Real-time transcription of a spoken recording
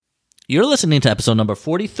You're listening to episode number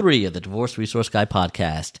 43 of the Divorce Resource Guy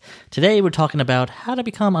podcast. Today we're talking about how to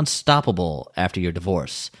become unstoppable after your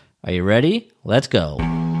divorce. Are you ready? Let's go.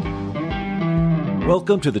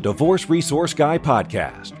 Welcome to the Divorce Resource Guy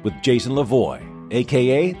podcast with Jason Lavoie,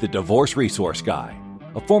 aka the Divorce Resource Guy,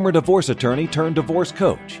 a former divorce attorney turned divorce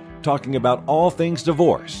coach, talking about all things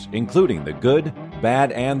divorce, including the good,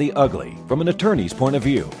 bad, and the ugly from an attorney's point of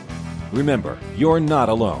view. Remember, you're not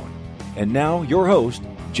alone. And now, your host,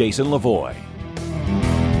 Jason Lavoie.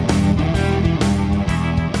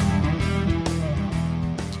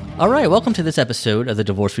 All right, welcome to this episode of the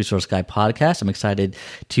Divorce Resource Guy podcast. I'm excited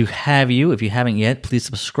to have you. If you haven't yet, please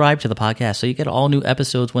subscribe to the podcast so you get all new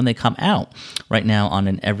episodes when they come out. Right now on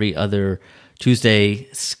an every other Tuesday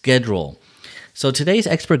schedule. So today's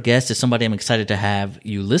expert guest is somebody I'm excited to have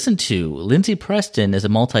you listen to. Lindsay Preston is a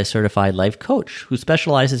multi-certified life coach who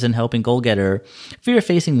specializes in helping goal-getter,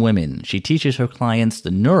 fear-facing women. She teaches her clients the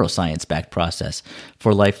neuroscience-backed process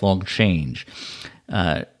for lifelong change.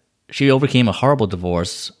 She overcame a horrible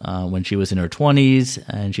divorce when she was in her 20s,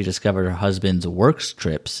 and she discovered her husband's work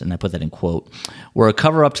trips, and I put that in quote, were a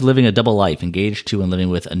cover-up to living a double life, engaged to and living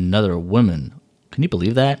with another woman. Can you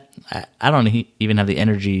believe that? I don't even have the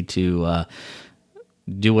energy to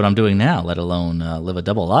do what I'm doing now, let alone live a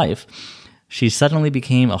double life. She suddenly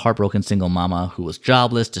became a heartbroken single mama who was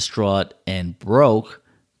jobless, distraught, and broke,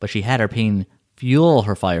 but she had her pain fuel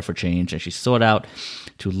her fire for change, and she sought out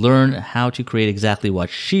to learn how to create exactly what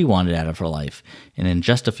she wanted out of her life. And in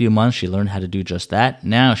just a few months, she learned how to do just that.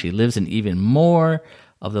 Now she lives in even more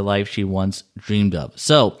of the life she once dreamed of.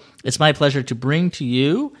 So it's my pleasure to bring to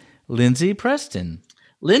you Lindsay Preston.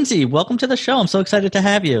 Lindsay, welcome to the show. I'm so excited to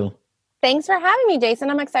have you. Thanks for having me,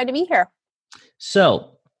 Jason. I'm excited to be here.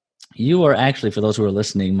 So you are actually, for those who are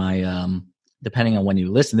listening, my depending on when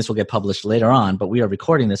you listen, this will get published later on, but we are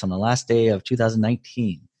recording this on the last day of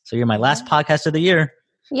 2019. So you're my last podcast of the year.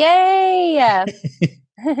 Yay!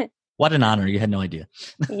 What an honor. You had no idea.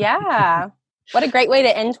 Yeah. What a great way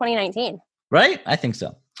to end 2019. Right? I think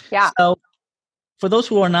so. Yeah. So for those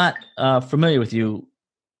who are not familiar with you,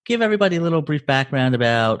 give everybody a little brief background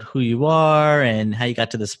about who you are and how you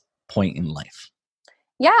got to this point in life.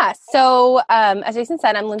 Yeah. So as Jason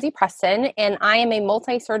said, I'm Lindsay Preston, and I am a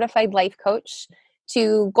multi-certified life coach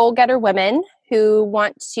to goal-getter women who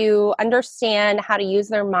want to understand how to use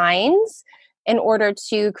their minds in order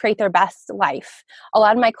to create their best life. A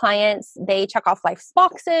lot of my clients, they check off life's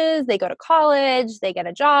boxes, they go to college, they get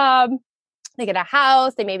a job, they get a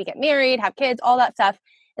house, they maybe get married, have kids, all that stuff.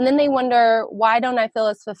 And then they wonder, why don't I feel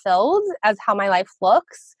as fulfilled as how my life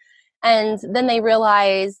looks? And then they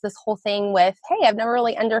realize this whole thing with, hey, I've never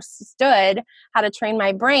really understood how to train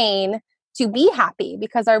my brain to be happy,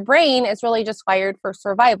 because our brain is really just wired for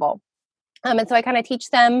survival. And so I kind of teach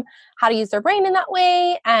them how to use their brain in that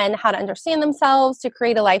way and how to understand themselves to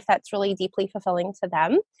create a life that's really deeply fulfilling to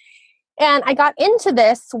them. And I got into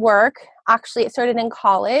this work, actually, it started in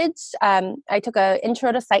college. I took an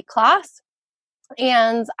intro to psych class.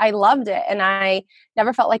 And I loved it. And I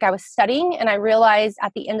never felt like I was studying. And I realized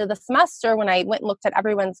at the end of the semester, when I went and looked at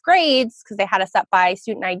everyone's grades, because they had us up by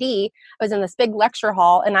student ID, I was in this big lecture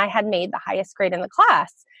hall and I had made the highest grade in the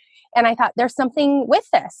class. And I thought, there's something with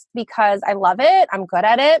this because I love it. I'm good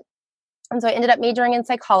at it. And so I ended up majoring in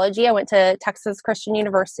psychology. I went to Texas Christian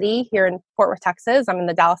University here in Fort Worth, Texas. I'm in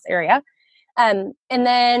the Dallas area. And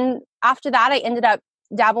then after that, I ended up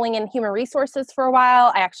dabbling in human resources for a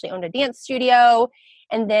while. I actually owned a dance studio.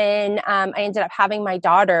 And then I ended up having my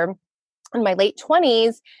daughter in my late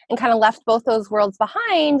 20s and kind of left both those worlds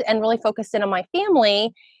behind and really focused in on my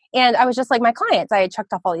family. And I was just like my clients. I had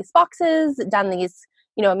checked off all these boxes, done these,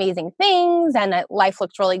 amazing things, and life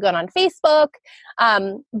looked really good on Facebook.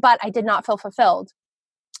 But I did not feel fulfilled.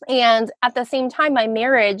 And at the same time, my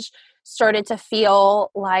marriage started to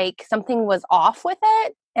feel like something was off with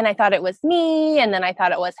it. And I thought it was me, and then I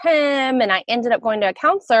thought it was him, and I ended up going to a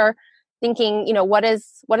counselor thinking, what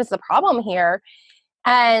is the problem here?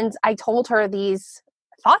 And I told her these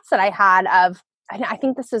thoughts that I had of, I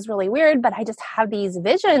think this is really weird, but I just have these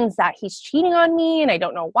visions that he's cheating on me, and I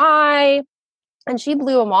don't know why. And she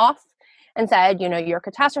blew him off and said, you're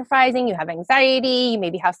catastrophizing, you have anxiety, you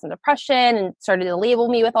maybe have some depression, and started to label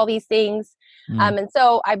me with all these things. And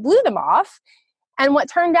so I blew them off. And what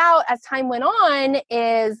turned out as time went on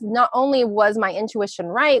is not only was my intuition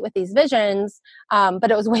right with these visions, but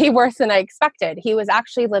it was way worse than I expected. He was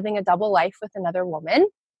actually living a double life with another woman.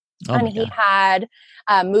 Oh, and he had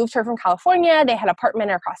moved her from California. They had an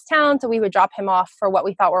apartment across town. So we would drop him off for what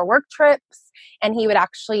we thought were work trips. And he would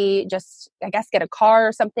actually just, get a car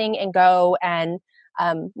or something and go and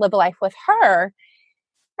live a life with her.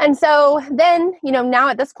 And so then, now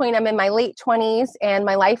at this point, I'm in my late 20s and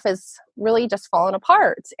my life is really just falling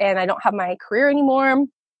apart and I don't have my career anymore.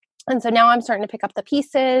 And so now I'm starting to pick up the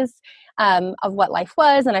pieces of what life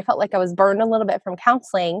was. And I felt like I was burned a little bit from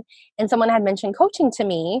counseling. And someone had mentioned coaching to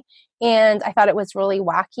me. And I thought it was really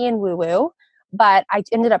wacky and woo-woo. But I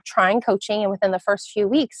ended up trying coaching. And within the first few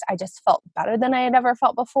weeks, I just felt better than I had ever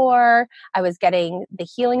felt before. I was getting the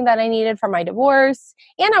healing that I needed from my divorce.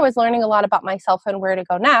 And I was learning a lot about myself and where to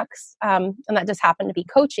go next. And that just happened to be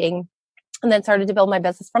coaching. And then started to build my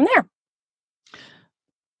business from there.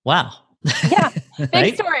 Wow. Yeah. Big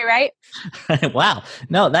Right? story, right? Wow.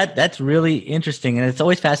 No, that's really interesting. And it's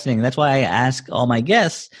always fascinating. That's why I ask all my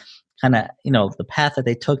guests kind of, the path that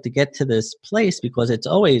they took to get to this place, because it's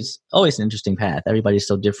always an interesting path. Everybody's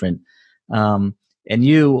so different. And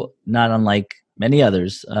you, not unlike many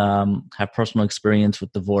others, have personal experience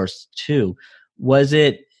with divorce too.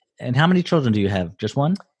 And how many children do you have? Just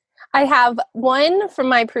one? I have one from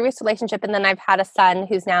my previous relationship, and then I've had a son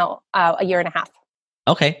who's now a year and a half.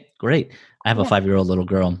 Okay, great. I have a 5-year-old little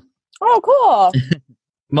girl. Oh, cool.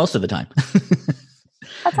 Most of the time.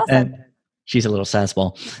 That's awesome. And she's a little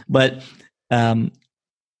sassball. But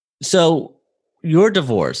so your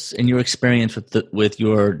divorce and your experience with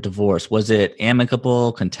your divorce, was it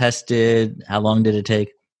amicable, contested? How long did it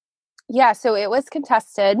take? Yeah, so it was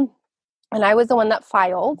contested, and I was the one that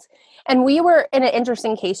filed. And we were in an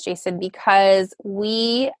interesting case, Jason, because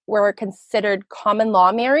we were considered common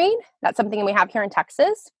law married. That's something we have here in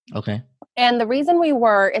Texas. Okay. And the reason we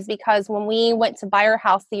were is because when we went to buy our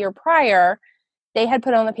house the year prior, they had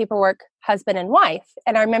put on the paperwork husband and wife.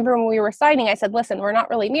 And I remember when we were signing, I said, listen, we're not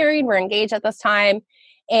really married. We're engaged at this time.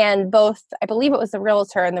 And both, I believe it was the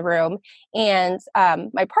realtor in the room, and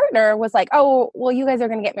my partner was like, oh, well, you guys are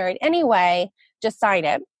going to get married anyway. Just sign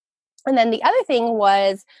it. And then the other thing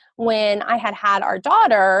was when I had our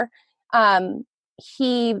daughter,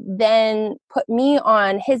 he then put me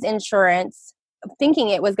on his insurance, thinking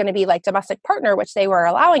it was going to be like domestic partner, which they were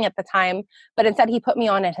allowing at the time. But instead he put me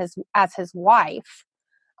on as his wife.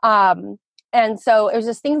 And so it was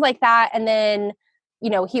just things like that. And then, we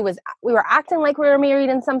were acting like we were married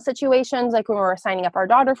in some situations, like when we were signing up our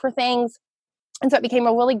daughter for things. And so it became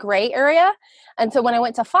a really gray area. And so when I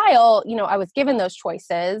went to file, I was given those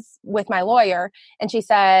choices with my lawyer, and she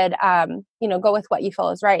said, go with what you feel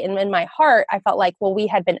is right. And in my heart, I felt like, well, we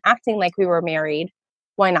had been acting like we were married.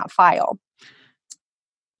 Why not file?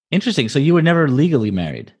 Interesting. So you were never legally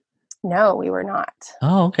married? No, we were not.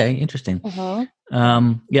 Oh, okay. Interesting.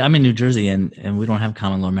 Mm-hmm. Yeah, I'm in New Jersey, and we don't have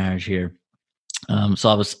common law marriage here. So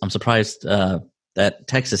I'm surprised that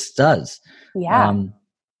Texas does. Yeah.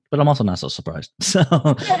 But I'm also not so surprised. So,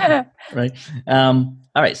 right. All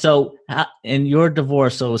right. So in your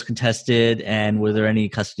divorce, so it was contested, and were there any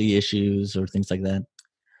custody issues or things like that?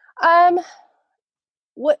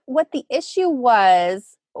 What the issue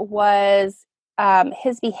was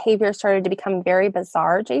his behavior started to become very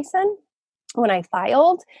bizarre, Jason. When I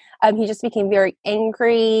filed, he just became very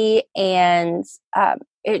angry, and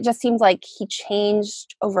it just seems like he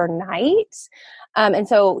changed overnight. And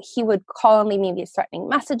so he would call and leave me these threatening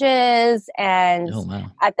messages. And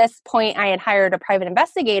At this point, I had hired a private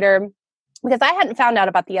investigator because I hadn't found out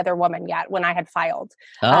about the other woman yet when I had filed.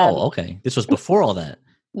 Oh, okay. This was before all that.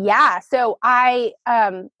 Yeah. So I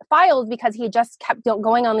filed because he just kept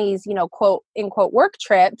going on these, quote unquote work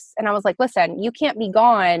trips. And I was like, listen, you can't be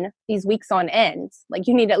gone these weeks on end. Like,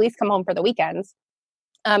 you need to at least come home for the weekends.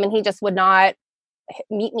 And he just would not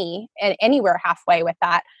meet me anywhere halfway with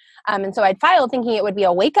that. And so I'd filed thinking it would be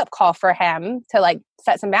a wake up call for him to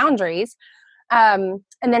set some boundaries. And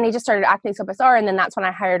then he just started acting so bizarre. And then that's when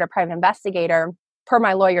I hired a private investigator per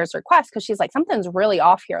my lawyer's request, because she's like, something's really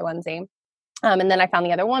off here, Lindsay. And then I found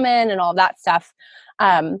the other woman and all of that stuff.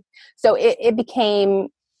 So it became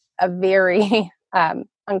a very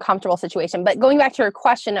uncomfortable situation. But going back to your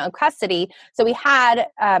question of custody, so we had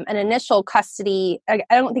an initial custody. I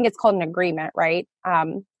don't think it's called an agreement, right?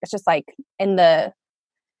 It's just like in the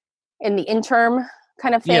interim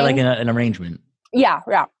kind of thing. Yeah, like an arrangement. Yeah.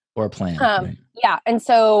 Or a plan. Right. Yeah. And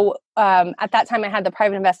so at that time, I had the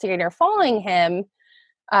private investigator following him.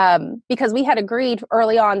 Because we had agreed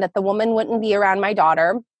early on that the woman wouldn't be around my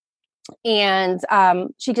daughter. And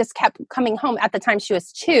she just kept coming home. At the time, she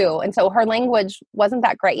was 2. And so her language wasn't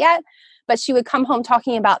that great yet. But she would come home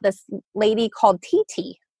talking about this lady called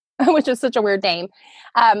TT, which is such a weird name.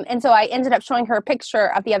 And so I ended up showing her a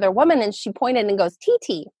picture of the other woman, and she pointed and goes,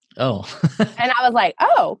 TT. Oh. And I was like,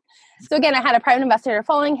 oh. So again, I had a private investigator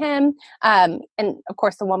following him. And of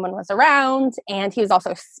course, the woman was around, and he was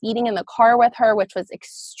also speeding in the car with her, which was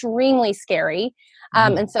extremely scary.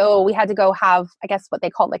 And so we had to go have, I guess, what they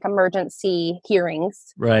called like emergency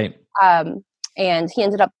hearings. Right. And he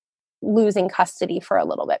ended up losing custody for a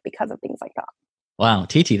little bit because of things like that. Wow.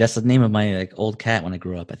 Titi, that's the name of my like old cat when I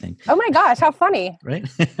grew up, I think. Oh my gosh, how funny. Right?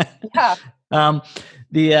 Yeah.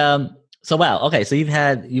 So wow. Okay. So you've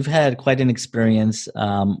had quite an experience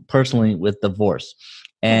personally with divorce.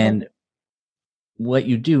 And what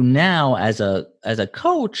you do now as a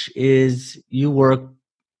coach is you work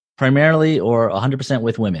primarily or 100%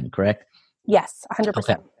 with women, correct? Yes, 100%.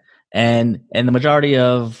 Okay. And the majority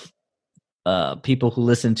of people who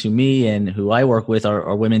listen to me and who I work with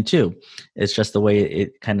are women too. It's just the way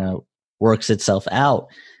it kind of works itself out.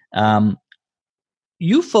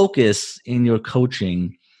 You focus in your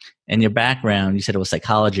coaching and your background, you said it was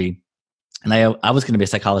psychology. And I was going to be a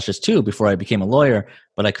psychologist too before I became a lawyer,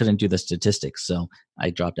 but I couldn't do the statistics, so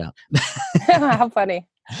I dropped out. How funny.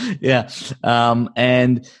 Yeah.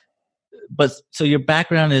 But so your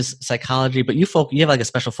background is psychology, but you have like a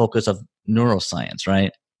special focus of neuroscience,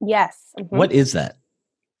 right? Yes. Mm-hmm. What is that?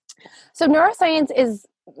 So neuroscience is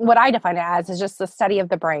what I define it as is just the study of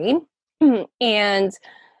the brain. And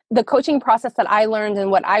the coaching process that I learned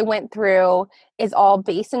and what I went through is all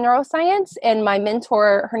based in neuroscience. And my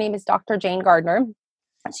mentor, her name is Dr. Jane Gardner.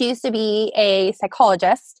 She used to be a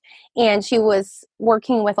psychologist, and she was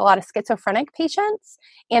working with a lot of schizophrenic patients,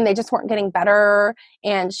 and they just weren't getting better.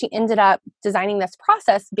 And she ended up designing this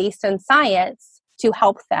process based in science to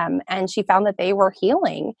help them. And she found that they were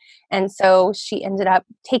healing. And so she ended up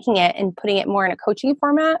taking it and putting it more in a coaching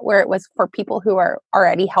format where it was for people who are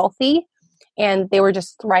already healthy, and they were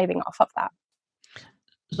just thriving off of that.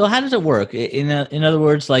 So how does it work? In other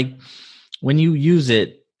words, like when you use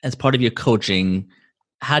it as part of your coaching,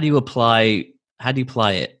 how do you apply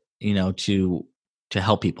it, to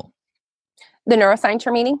help people? The neuroscience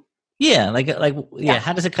you're meaning? Yeah, yeah.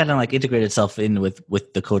 How does it kind of like integrate itself in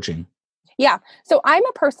with the coaching? Yeah. So I'm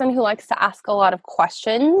a person who likes to ask a lot of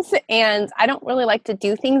questions, and I don't really like to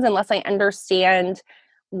do things unless I understand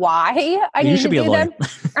why I need to do them.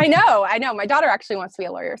 I know. My daughter actually wants to be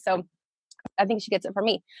a lawyer, so I think she gets it from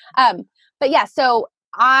me. But yeah, so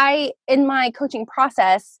in my coaching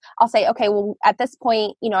process, I'll say, okay, well, at this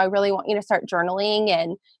point, I really want you to start journaling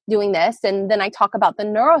and doing this. And then I talk about the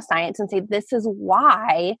neuroscience and say, this is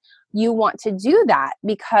why you want to do that,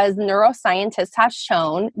 because neuroscientists have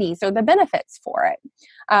shown these are the benefits for it.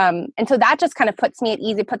 And so that just kind of puts me at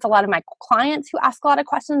ease. It puts a lot of my clients who ask a lot of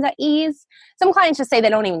questions at ease. Some clients just say they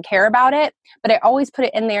don't even care about it, but I always put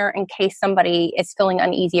it in there in case somebody is feeling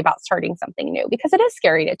uneasy about starting something new, because it is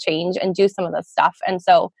scary to change and do some of this stuff. And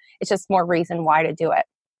so it's just more reason why to do it.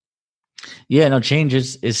 Yeah, no, change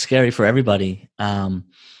is scary for everybody.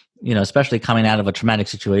 Especially coming out of a traumatic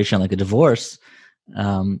situation like a divorce.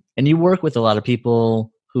 And you work with a lot of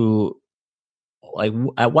people who, like,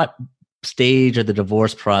 at what stage of the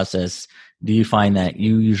divorce process do you find that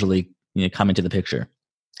you usually come into the picture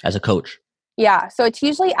as a coach? Yeah, so it's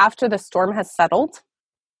usually after the storm has settled.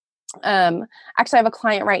 Actually, I have a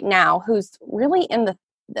client right now who's really in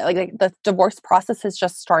the divorce process has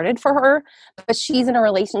just started for her, but she's in a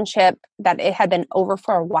relationship that it had been over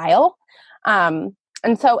for a while.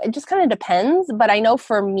 And so it just kind of depends. But I know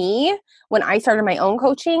for me, when I started my own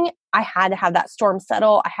coaching, I had to have that storm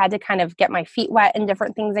settle. I had to kind of get my feet wet in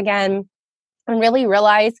different things again and really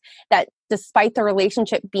realize that despite the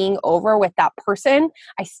relationship being over with that person,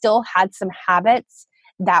 I still had some habits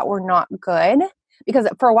that were not good, because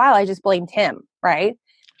for a while I just blamed him, right?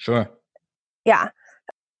 Sure. Yeah.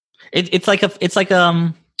 It's like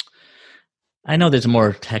I know there's a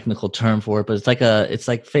more technical term for it, but it's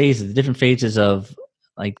like phases, different phases of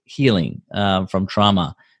like healing from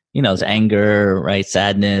trauma. It's anger, right?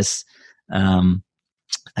 Sadness. I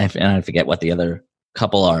forget what the other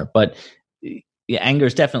couple are, but yeah, anger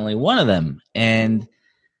is definitely one of them. And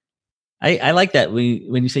I like that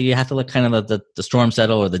when you say you have to let kind of the storm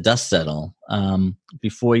settle or the dust settle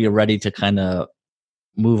before you're ready to kind of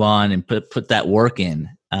move on and put that work in.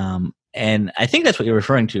 And I think that's what you're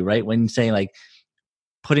referring to, right? When you say like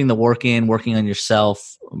putting the work in, working on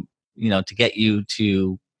yourself, to get you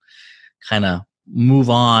to kind of move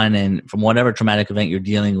on and from whatever traumatic event you're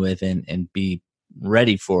dealing with and be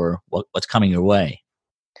ready for what's coming your way.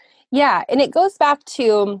 Yeah. And it goes back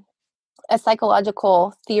to a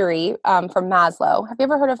psychological theory from Maslow. Have you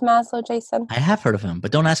ever heard of Maslow, Jason? I have heard of him,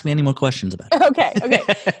 but don't ask me any more questions about it. Okay.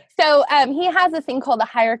 So he has this thing called the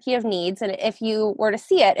hierarchy of needs. And if you were to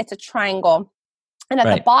see it, it's a triangle. And at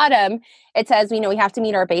the Right. bottom, it says, we have to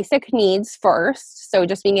meet our basic needs first. So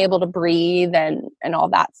just being able to breathe and all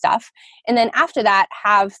that stuff. And then after that,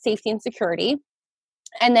 have safety and security.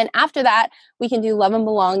 And then after that, we can do love and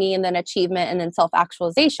belonging, and then achievement, and then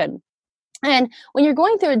self-actualization. And when you're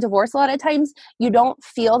going through a divorce, a lot of times you don't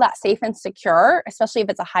feel that safe and secure, especially if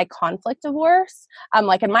it's a high conflict divorce.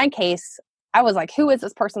 Like in my case, I was like, who is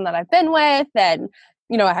this person that I've been with? And,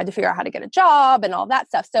 I had to figure out how to get a job and all that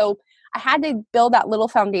stuff. So I had to build that little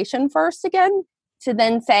foundation first again to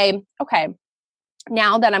then say, okay,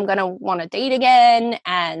 now that I'm going to want to date again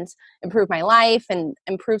and improve my life and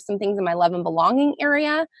improve some things in my love and belonging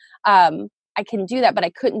area, I can do that, but I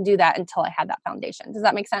couldn't do that until I had that foundation. Does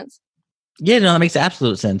that make sense? Yeah, no, that makes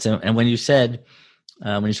absolute sense. And when you said,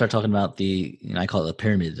 when you start talking about the, I call it the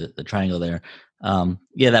pyramid, the triangle there.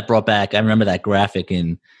 That brought back, I remember that graphic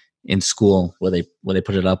in school where they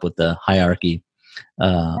put it up with the hierarchy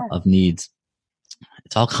of needs.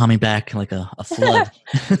 It's all coming back like a flood.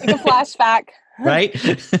 Like a flashback. Right?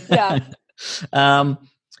 Yeah.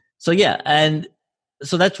 And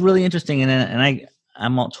so that's really interesting. And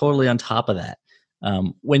I'm totally on top of that.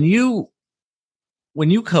 When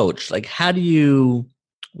you coach, like,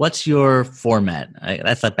 what's your format?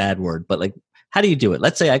 That's a bad word, but like, how do you do it?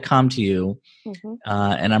 Let's say I come to you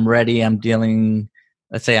and I'm ready.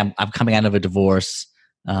 Let's say I'm coming out of a divorce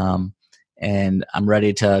and I'm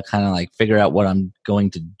ready to kind of like figure out what I'm going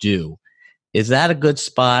to do. Is that a good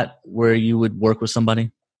spot where you would work with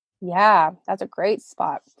somebody? Yeah, that's a great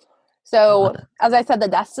spot. So as I said, the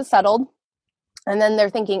dust is settled and then they're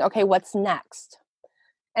thinking, okay, what's next?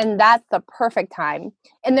 And that's the perfect time.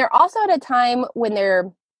 And they're also at a time when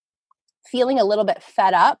they're feeling a little bit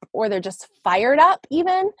fed up, or they're just fired up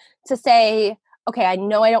even, to say, okay, I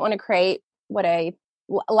know I don't want to create what I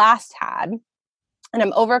last had. And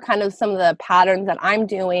I'm over kind of some of the patterns that I'm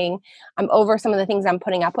doing. I'm over some of the things I'm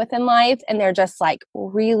putting up with in life. And they're just like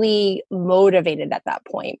really motivated at that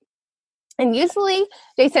point. And usually,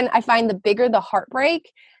 Jason, I find the bigger the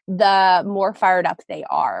heartbreak, the more fired up they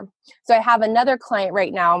are. So I have another client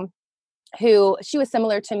right now who, she was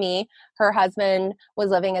similar to me. Her husband was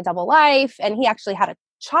living a double life, and he actually had a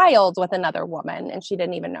child with another woman, and she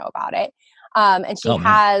didn't even know about it. And she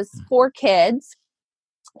has 4 kids.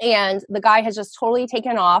 And the guy has just totally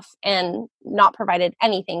taken off and not provided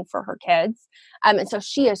anything for her kids. And so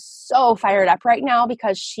she is so fired up right now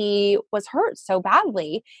because she was hurt so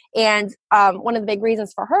badly. And one of the big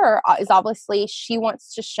reasons for her is obviously she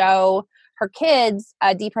wants to show her kids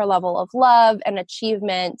a deeper level of love and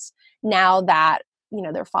achievement now that,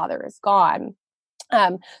 their father is gone.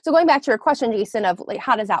 So going back to your question, Jason, of like,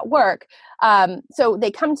 how does that work? So they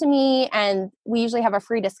come to me and we usually have a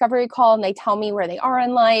free discovery call, and they tell me where they are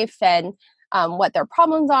in life and what their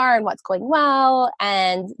problems are and what's going well.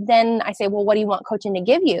 And then I say, well, what do you want coaching to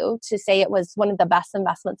give you to say it was one of the best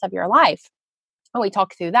investments of your life? And we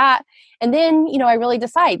talk through that. And then, I really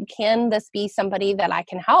decide, can this be somebody that I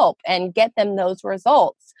can help and get them those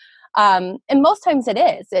results? And most times it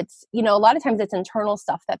is. It's, a lot of times it's internal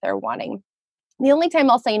stuff that they're wanting. The only time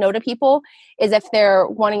I'll say no to people is if they're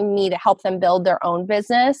wanting me to help them build their own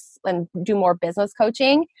business and do more business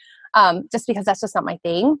coaching, just because that's just not my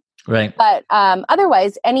thing. Right. But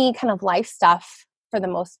otherwise, any kind of life stuff, for the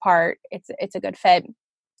most part, it's a good fit.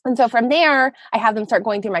 And so from there, I have them start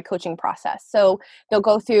going through my coaching process. So they'll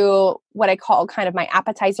go through what I call kind of my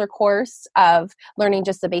appetizer course of learning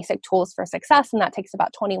just the basic tools for success. And that takes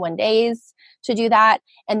about 21 days to do that.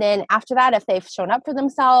 And then after that, if they've shown up for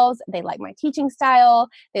themselves, they like my teaching style,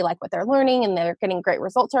 they like what they're learning, and they're getting great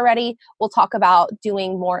results already, we'll talk about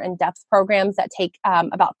doing more in-depth programs that take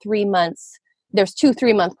about 3 months. There's 2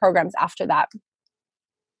 3-month programs after that.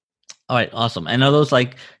 All right. Awesome. And are those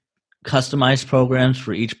like customized programs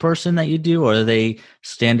for each person that you do, or are they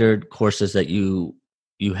standard courses that you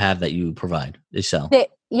have that you provide, they sell?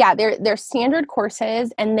 They're standard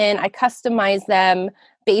courses, and then I customize them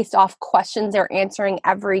based off questions they're answering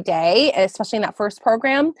every day, especially in that first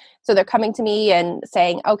program. So they're coming to me and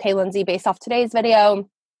saying, okay, Lindsay, based off today's video,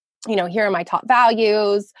 here are my top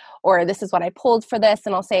values, or this is what I pulled for this.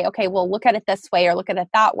 And I'll say, okay, well, look at it this way or look at it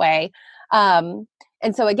that way.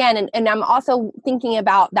 And so again, and I'm also thinking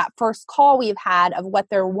about that first call we've had of what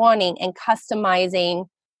they're wanting and customizing,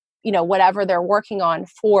 whatever they're working on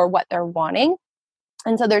for what they're wanting.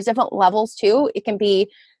 And so there's different levels too. It can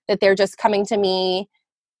be that they're just coming to me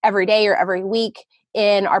every day or every week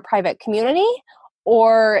in our private community,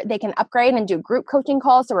 or they can upgrade and do group coaching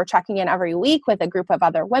calls. So we're checking in every week with a group of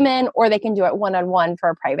other women, or they can do it one-on-one for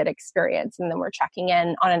a private experience. And then we're checking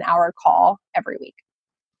in on an hour call every week.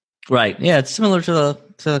 Right. Yeah, it's similar to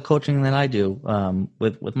the coaching that I do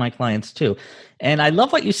with my clients too. And I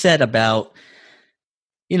love what you said about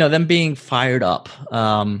them being fired up.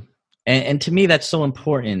 And to me, that's so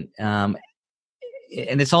important.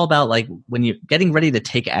 And it's all about like when you're getting ready to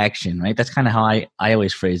take action, right? That's kind of how I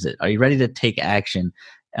always phrase it. Are you ready to take action?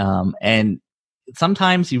 And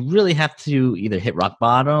sometimes you really have to either hit rock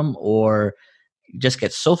bottom or just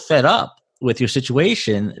get so fed up with your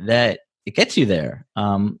situation that it gets you there,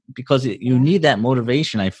 because you need that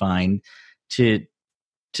motivation, I find, to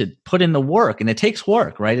put in the work. And it takes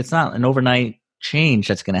work, right? It's not an overnight change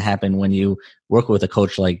that's going to happen when you work with a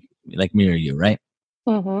coach like me or you, right?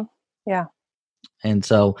 Mm-hmm. Yeah. And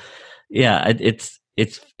so, yeah, it's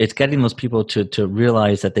getting those people to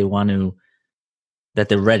realize that that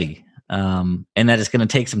they're ready, and that it's going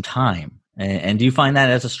to take some time. And do you find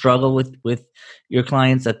that as a struggle with your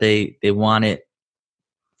clients, that they want it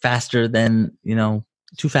faster than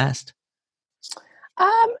too fast?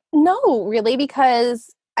 No, really,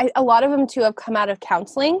 because a lot of them too have come out of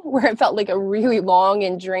counseling where it felt like a really long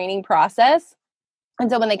and draining process. And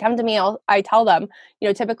so when they come to me, I tell them,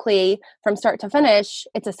 typically from start to finish,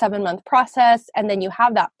 it's a 7-month process. And then you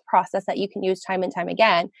have that process that you can use time and time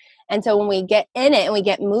again. And so when we get in it and we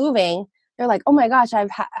get moving, they're like, oh my gosh, I've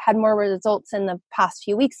had more results in the past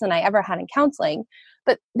few weeks than I ever had in counseling.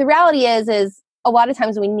 But the reality is a lot of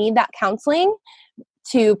times we need that counseling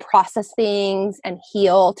to process things and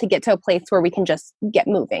heal, to get to a place where we can just get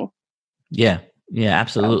moving. Yeah,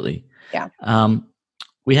 absolutely. So, yeah.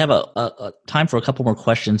 We have a time for a couple more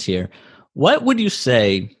questions here. What would you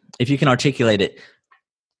say, if you can articulate it,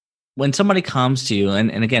 when somebody comes to you,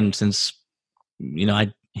 and again, since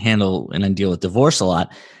I handle and I deal with divorce a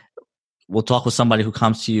lot, we'll talk with somebody who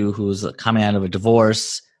comes to you who's coming out of a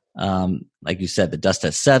divorce. Like you said, the dust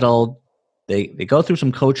has settled. They go through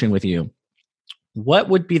some coaching with you. What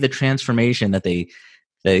would be the transformation that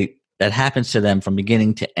that happens to them from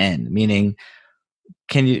beginning to end? Meaning,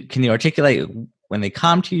 can you articulate when they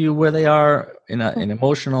come to you where they are in an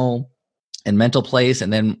emotional and mental place,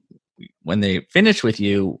 and then when they finish with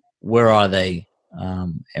you, where are they,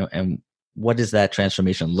 and what does that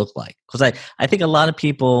transformation look like? Because I think a lot of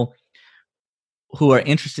people who are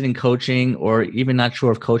interested in coaching, or even not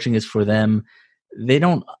sure if coaching is for them, they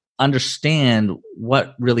don't understand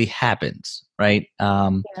what really happens, right?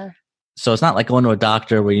 Yeah. So it's not like going to a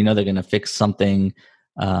doctor where they're going to fix something,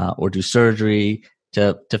 or do surgery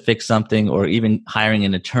to fix something, or even hiring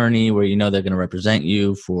an attorney where they're going to represent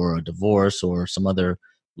you for a divorce or some other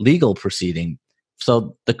legal proceeding.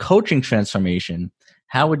 So the coaching transformation,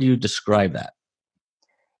 how would you describe that?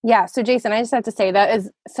 Yeah. So Jason, I just have to say that is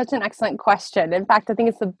such an excellent question. In fact, I think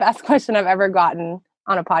it's the best question I've ever gotten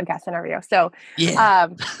on a podcast interview. So Yeah.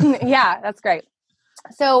 yeah, that's great.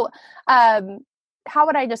 So how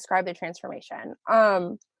would I describe the transformation?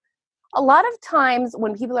 A lot of times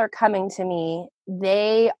when people are coming to me,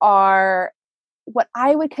 they are what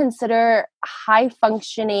I would consider high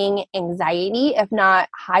functioning anxiety, if not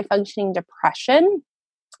high functioning depression.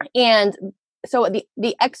 And so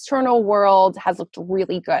the external world has looked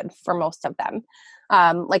really good for most of them.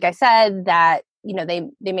 Like I said, that they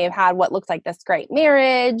may have had what looks like this great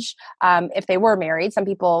marriage, if they were married. Some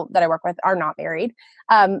people that I work with are not married,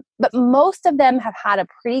 but most of them have had a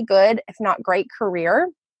pretty good, if not great, career.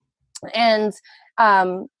 And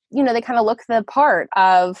they kind of look the part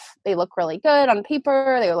of, they look really good on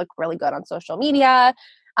paper, they look really good on social media.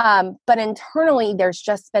 But internally, there's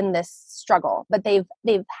just been this struggle. But they've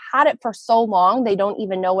had it for so long, they don't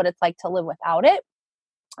even know what it's like to live without it.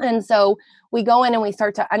 And so we go in and we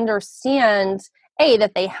start to understand,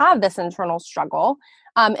 that they have this internal struggle,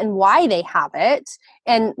 and why they have it.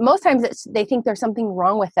 And most times they think there's something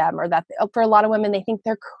wrong with them, or that for a lot of women, they think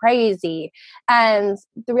they're crazy. And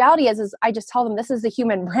the reality is I just tell them this is the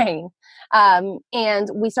human brain. And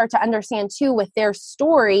we start to understand too, with their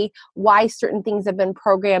story, why certain things have been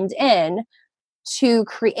programmed in to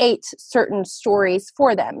create certain stories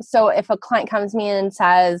for them. So if a client comes to me and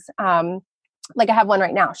says, like I have one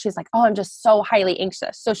right now, she's like, oh, I'm just so highly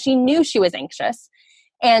anxious. So she knew she was anxious.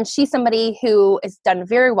 And she's somebody who has done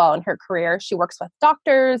very well in her career. She works with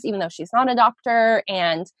doctors, even though she's not a doctor.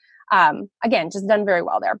 And again, just done very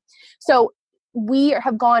well there. So we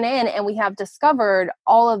have gone in and we have discovered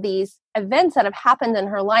all of these events that have happened in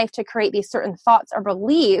her life to create these certain thoughts or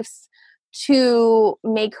beliefs to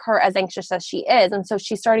make her as anxious as she is. And so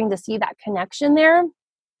she's starting to see that connection there.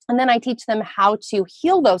 And then I teach them how to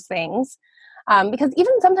heal those things. Because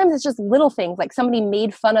even sometimes it's just little things, like somebody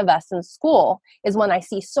made fun of us in school is one I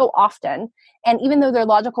see so often. And even though their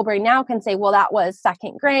logical brain now can say, well, that was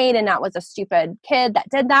second grade and that was a stupid kid that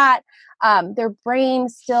did that, their brain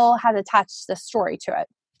still has attached the story to it.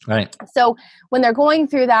 Right. So when they're going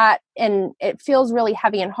through that, and it feels really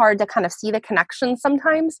heavy and hard to kind of see the connection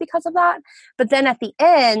sometimes because of that. But then at the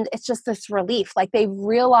end, it's just this relief. Like they've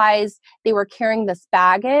realized they were carrying this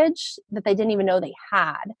baggage that they didn't even know they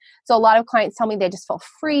had. So a lot of clients tell me they just feel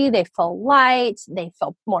free, they feel light, they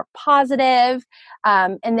feel more positive.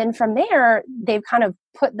 And then from there, they've kind of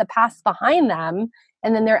put the past behind them.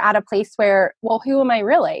 And then they're at a place where, well, who am I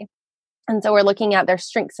really? And so we're looking at their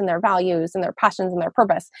strengths and their values and their passions and their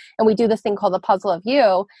purpose. And we do this thing called the puzzle of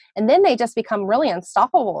you. And then they just become really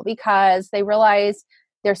unstoppable because they realize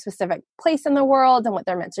their specific place in the world and what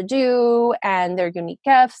they're meant to do and their unique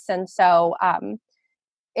gifts. And so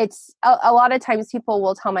it's a lot of times people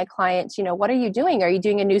will tell my clients, you know, what are you doing? Are you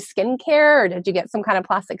doing a new skincare or did you get some kind of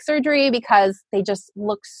plastic surgery? Because they just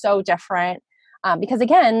look so different. Because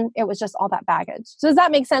again, it was just all that baggage. So does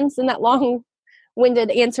that make sense in that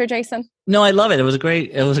long-winded answer, Jason? No, I love it. It was a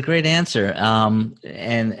great answer.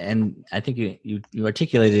 And I think you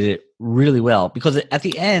articulated it really well, because at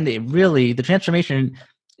the end, the transformation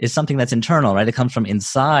is something that's internal, right? It comes from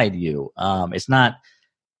inside you. It's not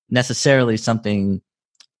necessarily something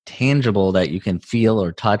tangible that you can feel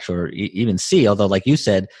or touch or even see. Although, like you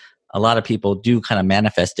said, a lot of people do kind of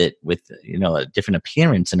manifest it with, you know, a different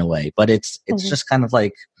appearance in a way, but it's just kind of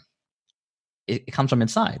like, it comes from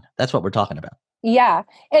inside. That's what we're talking about. Yeah.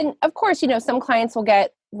 And of course, you know, some clients will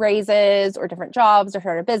get raises or different jobs or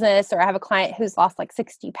start a business, or I have a client who's lost like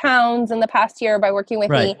 60 pounds in the past year by working with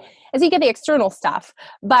me. And so you get the external stuff,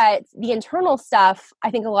 but the internal stuff, I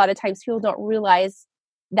think a lot of times people don't realize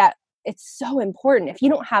that it's so important. If you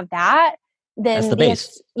don't have that, then that's the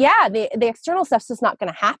base. The external stuff's just not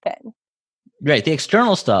going to happen. Right. The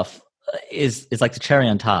external stuff is like the cherry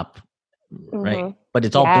on top, right? Mm-hmm. But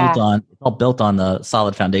it's all built on the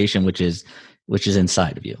solid foundation, which is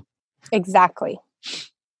inside of you. Exactly.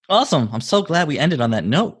 Awesome. I'm so glad we ended on that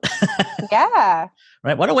note. Yeah.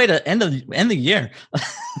 Right. What a way to end the year.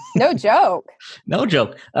 No joke. No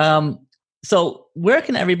joke. So where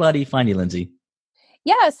can everybody find you, Lindsay?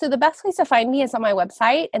 Yeah. So the best place to find me is on my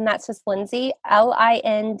website, and that's just Lindsay,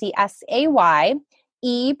 LINDSAY,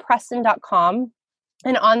 epreston.com.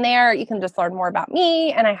 And on there, you can just learn more about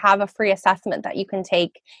me. And I have a free assessment that you can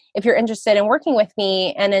take if you're interested in working with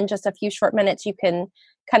me. And in just a few short minutes, you can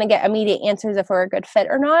kind of get immediate answers if we're a good fit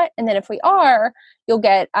or not. And then if we are, you'll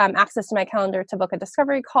get access to my calendar to book a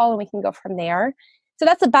discovery call, and we can go from there. So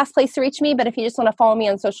that's the best place to reach me. But if you just want to follow me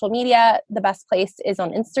on social media, the best place is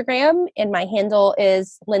on Instagram. And my handle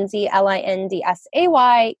is Lindsay,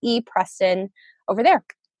 LINDSAY, epreston over there.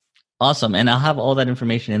 Awesome. And I'll have all that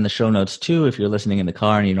information in the show notes too. If you're listening in the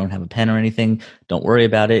car and you don't have a pen or anything, don't worry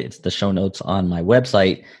about it. It's the show notes on my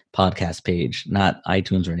website podcast page, not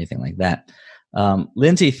iTunes or anything like that.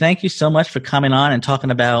 Lindsay, thank you so much for coming on and talking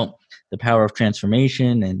about the power of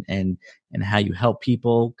transformation and how you help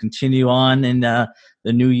people continue on in the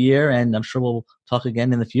new year. And I'm sure we'll talk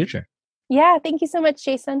again in the future. Yeah. Thank you so much,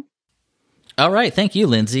 Jason. All right. Thank you,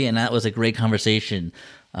 Lindsay. And that was a great conversation.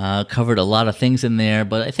 Covered a lot of things in there,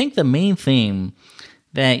 but I think the main theme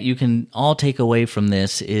that you can all take away from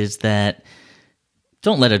this is that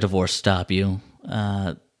don't let a divorce stop you.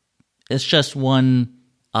 It's just one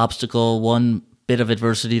obstacle, one bit of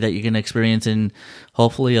adversity that you're going to experience in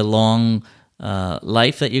hopefully a long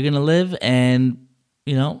life that you're going to live, and,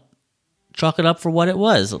 you know, chalk it up for what it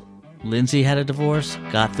was. Lindsay had a divorce,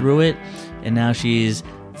 got through it, and now she's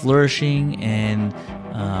flourishing and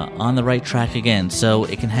on the right track again. So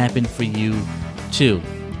it can happen for you too.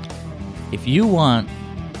 If you want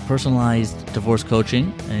personalized divorce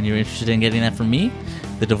coaching and you're interested in getting that from me,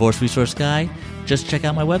 the Divorce Resource Guy, just check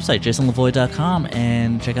out my website, jasonlavoie.com,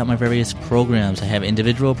 and check out my various programs. I have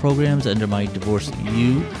individual programs under my Divorce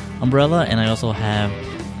U umbrella, and I also have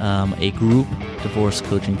a group divorce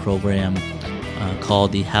coaching program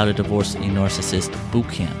called the How to Divorce a Narcissist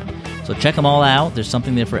Bootcamp. So check them all out. There's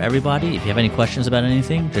something there for everybody. If you have any questions about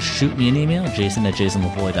anything, just shoot me an email,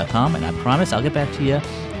 jason@jasonlavoie.com, and I promise I'll get back to you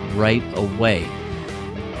right away.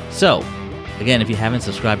 So, again, if you haven't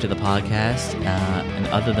subscribed to the podcast, and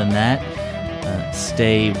other than that,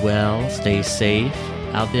 stay well, stay safe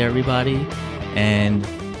out there, everybody, and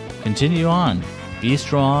continue on. Be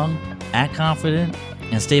strong, act confident,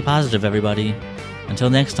 and stay positive, everybody. Until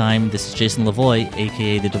next time, this is Jason Lavoie,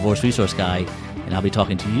 a.k.a. the Divorce Resource Guy, and I'll be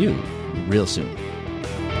talking to you real soon.